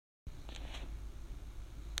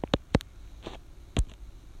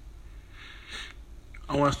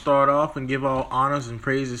I want to start off and give all honors and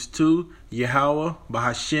praises to Yahweh,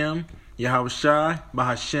 Bahashem, Yahweh Shai,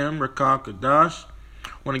 Bahashem, Rakah Kadash. I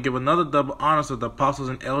want to give another double honors to the apostles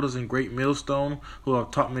and elders in Great Millstone who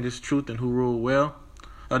have taught me this truth and who rule well.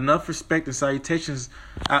 Enough respect and salutations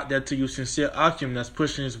out there to you sincere Akim that's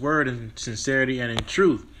pushing his word in sincerity and in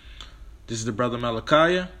truth. This is the brother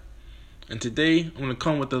Malachi, and today I'm going to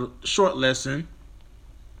come with a short lesson,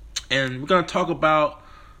 and we're going to talk about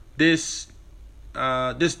this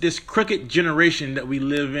crooked generation that we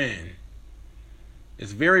live in.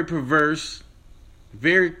 It's very perverse,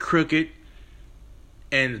 very crooked,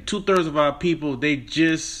 and 2/3 of our people, they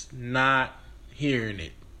just not hearing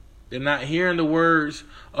it. They're not hearing the words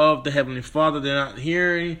of the Heavenly Father. They're not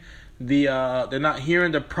hearing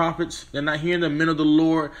the prophets. They're not hearing the men of the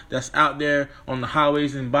Lord that's out there on the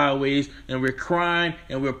highways and byways. And we're crying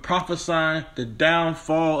and we're prophesying the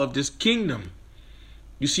downfall of this kingdom.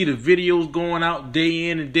 You see the videos going out day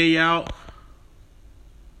in and day out.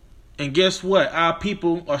 And guess what? Our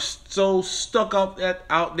people are so stuck out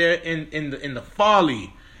there in the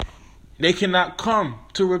folly. They cannot come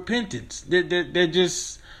to repentance. They're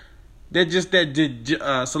just that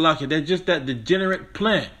degenerate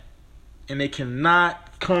plant, and they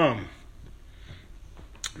cannot come.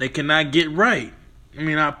 They cannot get right. I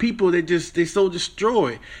mean, our people, they so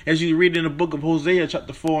destroyed. As you read in the book of Hosea,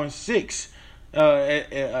 chapter 4 and 6, and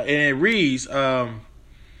it reads, let's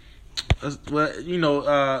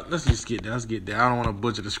just get there. Let's get there. I don't want to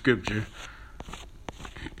butcher the scripture.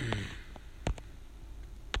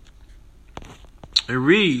 It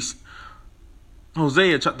reads,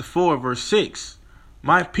 Hosea chapter 4 verse 6,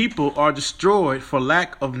 "My people are destroyed for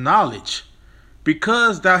lack of knowledge.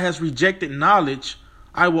 Because thou hast rejected knowledge,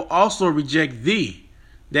 I will also reject thee,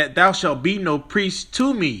 that thou shalt be no priest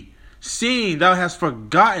to me. Seeing thou hast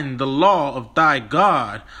forgotten the law of thy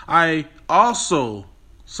God, I will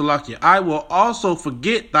also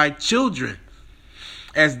forget thy children,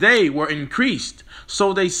 as they were increased.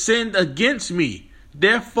 So they sinned against me.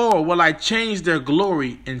 Therefore will I change their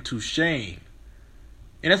glory into shame."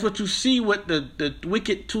 And that's what you see with the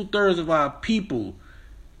wicked 2/3 of our people.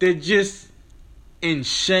 They're just in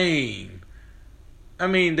shame. I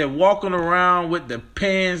mean, they're walking around with the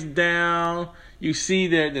pants down. You see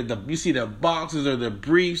the boxers or the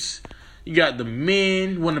briefs. You got the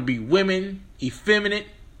men want to be women, effeminate.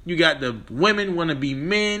 You got the women want to be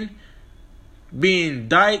men, being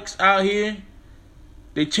dykes out here.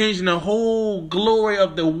 They changing the whole glory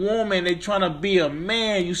of the woman. They trying to be a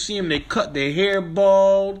man. You see them, they cut their hair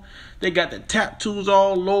bald. They got the tattoos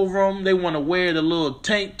all over them. They want to wear the little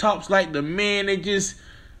tank tops like the men. And these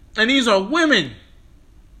are women.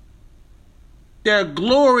 Their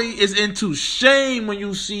glory is into shame when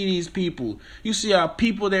you see these people. You see our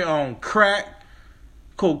people, they're on crack,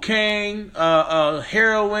 cocaine,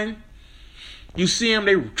 heroin. You see them,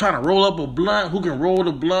 they trying to roll up a blunt. Who can roll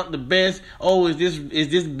the blunt the best? Oh, is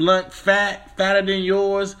this blunt fatter than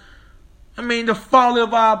yours? I mean, the folly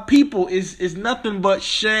of our people is nothing but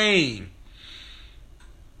shame.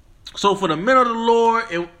 So for the men of the Lord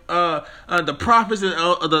and the prophets and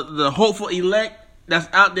the hopeful elect that's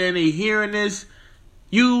out there and they hearing this,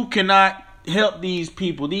 you cannot help these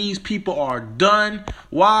people. These people are done.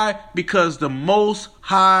 Why? Because the Most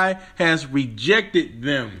High has rejected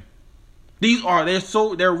them.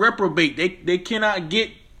 They're reprobate. They cannot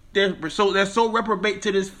get they're so reprobate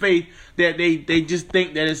to this faith that they just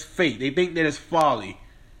think that it's faith. They think that it's folly.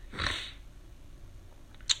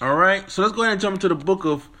 All right, so let's go ahead and jump into the book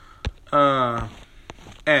of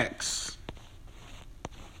Acts,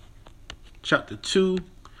 chapter 2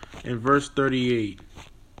 and verse 38.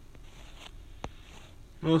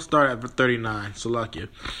 We'll start at verse 39. Salakia.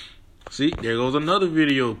 See, there goes another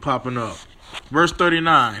video popping up. Verse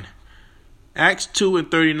 39. Acts 2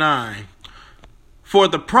 and 39. "For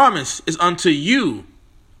the promise is unto you,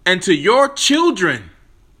 and to your children,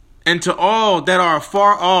 and to all that are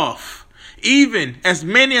far off, even as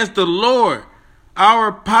many as the Lord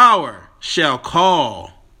our power shall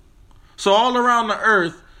call." So all around the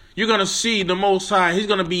earth, you're going to see the Most High. He's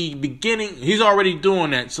going to be beginning. He's already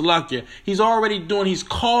doing that, Salakia. He's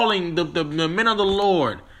calling the men of the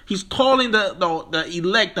Lord. He's calling the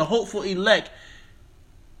elect, the hopeful elect.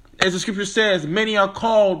 As the scripture says, many are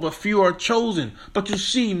called, but few are chosen. But you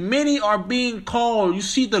see, many are being called. You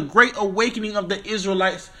see the great awakening of the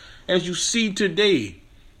Israelites as you see today.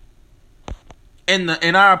 And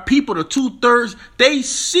our people, the 2/3, they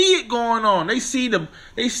see it going on. They seen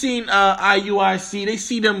IUIC. They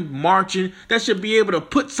see them marching. That should be able to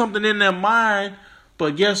put something in their mind.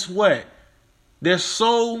 But guess what? They're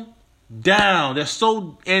so down. They're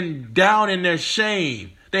so down in their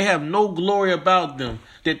shame. They have no glory about them,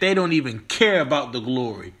 that they don't even care about the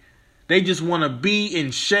glory. They just want to be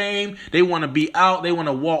in shame. They want to be out. They want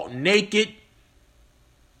to walk naked.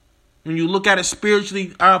 When you look at it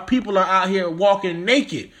spiritually, our people are out here walking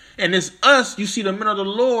naked. And it's us, you see the men of the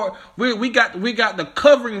Lord, we got the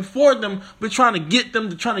covering for them. We're trying to get them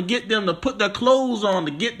to put their clothes on,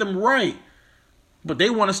 to get them right. But they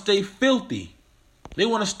want to stay filthy. They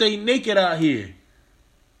want to stay naked out here.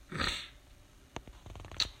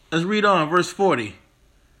 Let's read on, verse 40.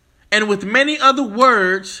 And with many other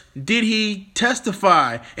words did he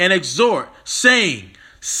testify and exhort, saying,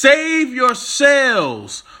 save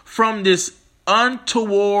yourselves from this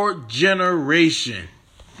untoward generation.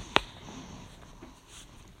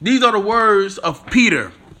 These are the words of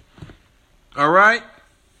Peter. All right?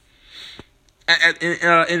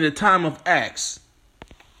 In the time of Acts.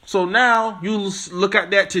 So now you look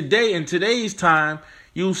at that today, in today's time,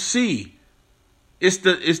 you see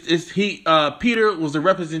Peter was the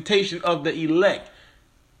representation of the elect.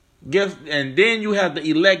 And then you have the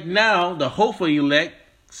elect now, the hopeful elect,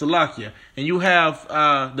 Salakia. And you have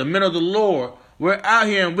the men of the Lord. We're out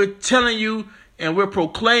here and we're telling you and we're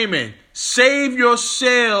proclaiming, save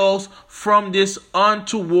yourselves from this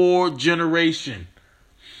untoward generation.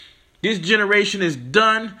 This generation is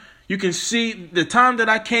done. You can see the time that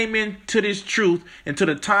I came into this truth and to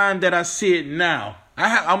the time that I see it now.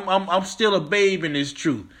 I'm still a babe in this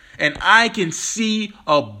truth. And I can see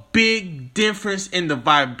a big difference in the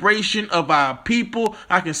vibration of our people.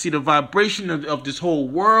 I can see the vibration of this whole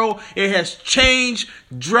world. It has changed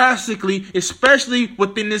drastically, especially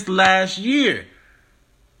within this last year.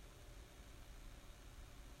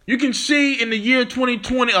 You can see in the year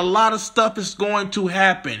 2020, a lot of stuff is going to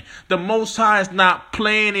happen. The Most High is not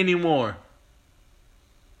playing anymore.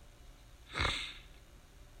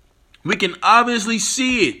 We can obviously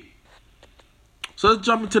see it. So let's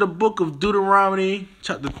jump into the book of Deuteronomy,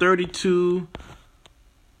 chapter 32.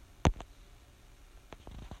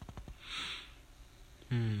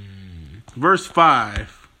 Verse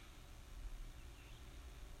 5.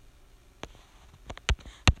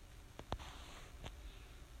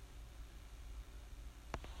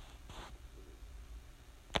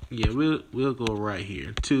 Yeah, we'll go right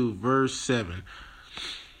here to verse 7.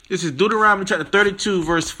 This is Deuteronomy chapter 32,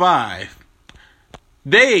 verse 5.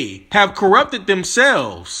 They have corrupted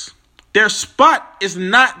themselves. Their spot is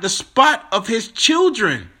not the spot of his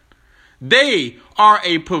children. They are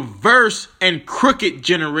a perverse and crooked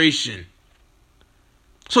generation.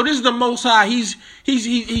 So this is the Most High. He's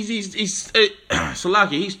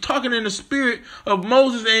Salakia. He's talking in the spirit of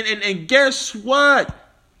Moses, and guess what?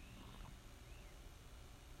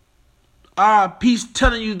 He's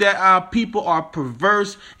telling you that our people are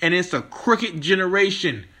perverse and it's a crooked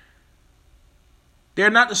generation. They're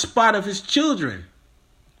not the spot of his children.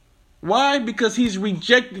 Why? Because he's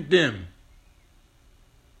rejected them.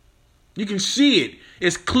 You can see it.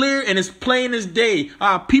 It's clear and it's plain as day.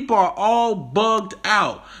 Our people are all bugged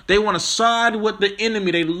out. They want to side with the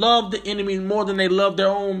enemy. They love the enemy more than they love their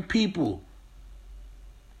own people.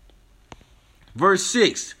 Verse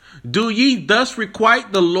 6. Do ye thus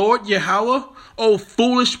requite the Lord Yahweh, O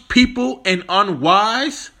foolish people and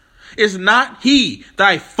unwise? Is not he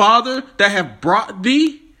thy father that hath brought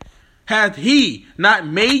thee? Hath he not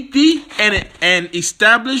made thee and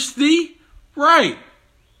established thee? Right.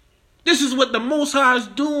 This is what the Most High is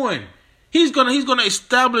doing. He's gonna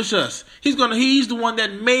establish us. He's the one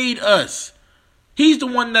that made us. He's the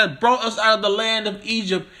one that brought us out of the land of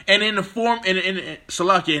Egypt, and in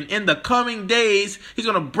the coming days, he's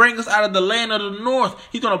going to bring us out of the land of the north.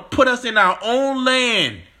 He's going to put us in our own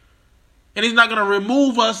land, and he's not going to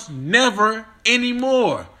remove us never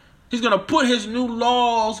anymore. He's going to put his new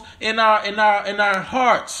laws in our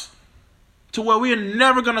hearts to where we are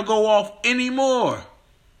never going to go off anymore.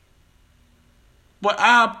 But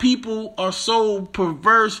our people are so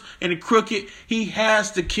perverse and crooked, he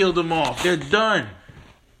has to kill them off. They're done.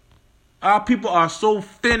 Our people are so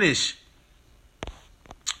finished.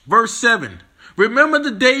 Verse 7. Remember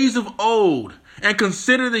the days of old, and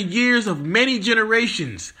consider the years of many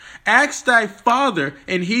generations. Ask thy father,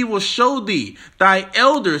 and he will show thee, thy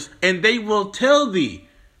elders, and they will tell thee.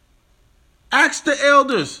 Ask the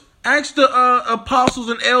elders. Ask the apostles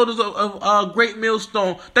and elders of Great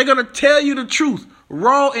Millstone. They're going to tell you the truth,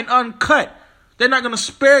 raw and uncut. They're not going to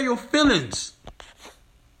spare your feelings.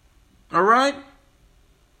 All right?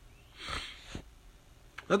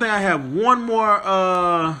 I think I have one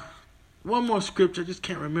more scripture. I just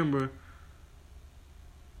can't remember.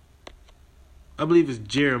 I believe it's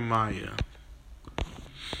Jeremiah.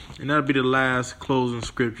 And that'll be the last closing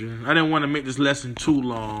scripture. I didn't want to make this lesson too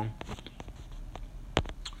long.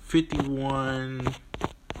 51.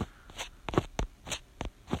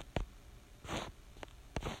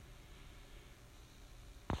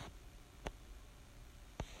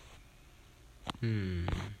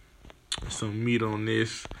 Some meat on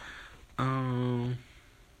this. All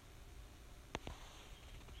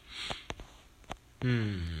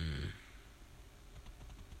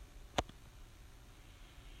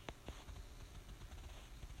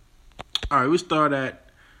right, we start at.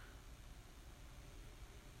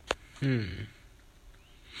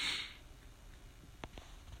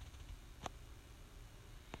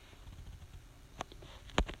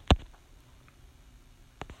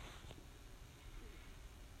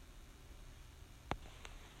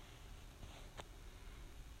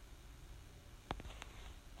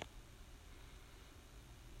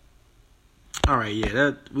 All right, yeah,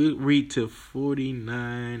 that we read to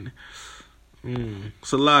 49.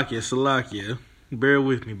 Salakia. Bear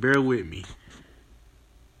with me.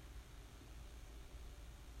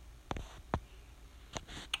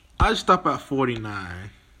 I stop at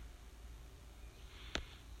 49.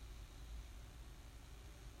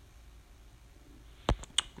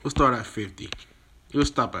 We'll start at 50. We'll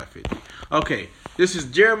stop at 50. Okay, this is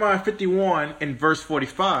Jeremiah 51 and verse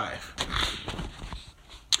 45.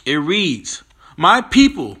 It reads, "My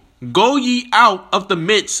people, go ye out of the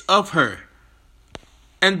midst of her,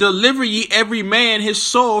 and deliver ye every man his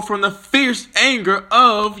soul from the fierce anger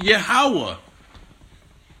of Yahweh."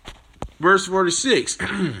 Verse 46.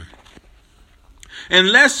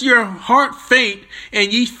 "Unless your heart faint,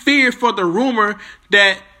 and ye fear for the rumor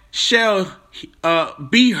that shall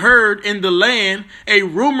be heard in the land, a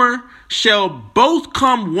rumor shall both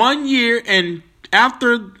come 1 year, and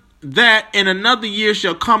after that in another year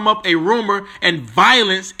shall come up a rumor and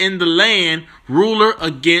violence in the land, ruler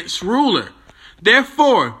against ruler.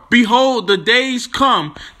 Therefore, behold, the days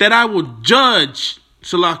come that I will judge,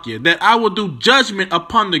 that I will do judgment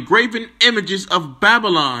upon the graven images of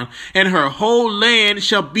Babylon, and her whole land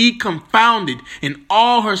shall be confounded, and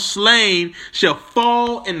all her slain shall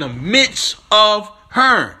fall in the midst of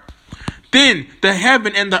her. Then the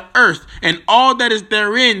heaven and the earth and all that is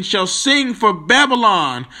therein shall sing for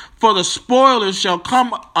Babylon, for the spoilers shall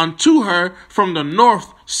come unto her from the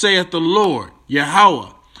north, saith the Lord,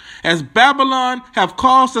 Yahweh. As Babylon have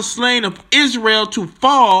caused the slain of Israel to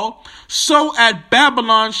fall, so at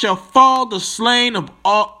Babylon shall fall the slain of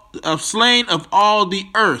all the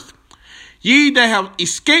earth. Ye that have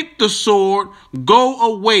escaped the sword, go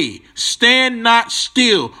away, stand not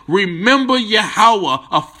still, remember Yahweh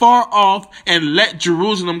afar off, and let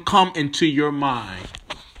Jerusalem come into your mind."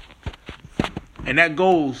 And that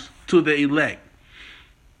goes to the elect.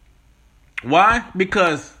 Why?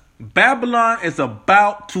 Because Babylon is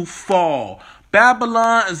about to fall.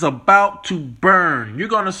 Babylon is about to burn. You're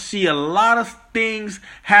going to see a lot of things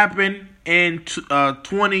happen in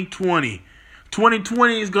 2020.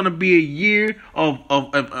 2020 is going to be a year of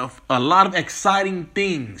a lot of exciting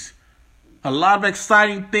things. A lot of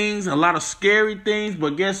exciting things, a lot of scary things.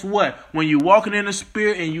 But guess what? When you're walking in the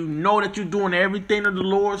Spirit and you know that you're doing everything that the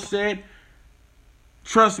Lord said,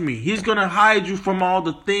 trust me, He's going to hide you from all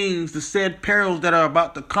the things, the said perils that are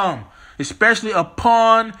about to come, especially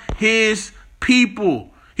upon His people.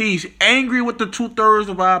 He's angry with the 2/3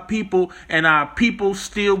 of our people, and our people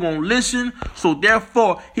still won't listen. So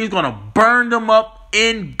therefore, He's going to burn them up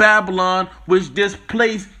in Babylon, which this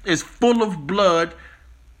place is full of blood,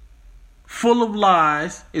 full of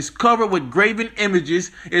lies. It's covered with graven images.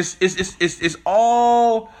 It's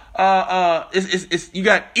all you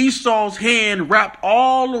got Esau's hand wrapped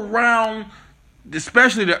all around,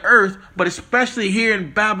 especially the earth, but especially here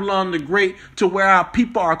in Babylon the Great, to where our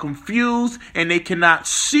people are confused and they cannot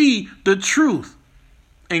see the truth.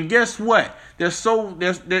 And guess what?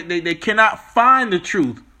 They cannot find the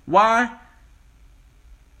truth. Why?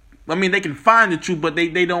 I mean, they can find the truth, but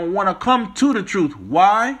they don't want to come to the truth.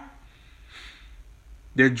 Why?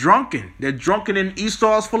 They're drunken. They're drunken in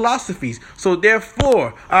Esau's philosophies. So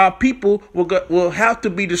therefore, our people will have to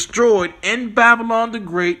be destroyed in Babylon the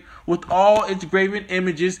Great, with all its graven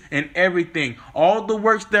images and everything. All the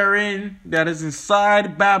works therein that is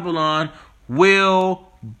inside Babylon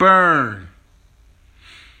will burn.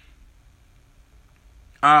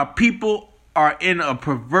 Our people are in a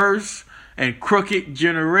perverse and crooked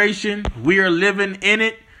generation. We are living in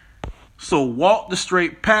it. So walk the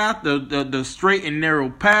straight path, the straight and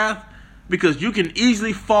narrow path, because you can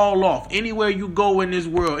easily fall off. Anywhere you go in this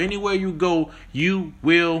world, anywhere you go, you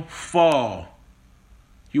will fall.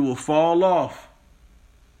 You will fall off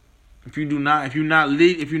if you're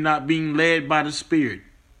not being led by the Spirit.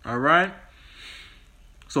 All right.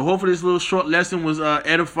 So hopefully this little short lesson was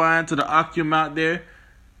edifying to the Akim out there.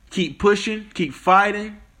 Keep pushing. Keep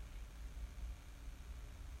fighting.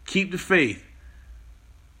 Keep the faith.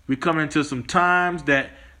 We're coming into some times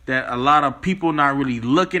that a lot of people not really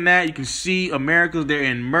looking at. You can see America's there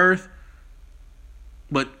in mirth.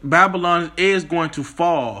 But Babylon is going to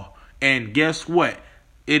fall. And guess what?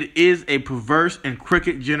 It is a perverse and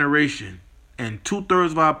crooked generation. And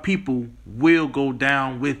 2/3 of our people will go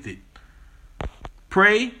down with it.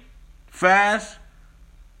 Pray, fast,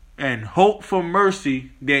 and hope for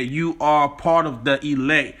mercy that you are part of the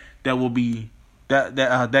elect that will be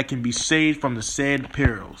that can be saved from the said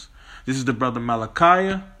perils. This is the brother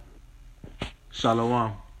Malachi.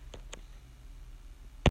 Shalom.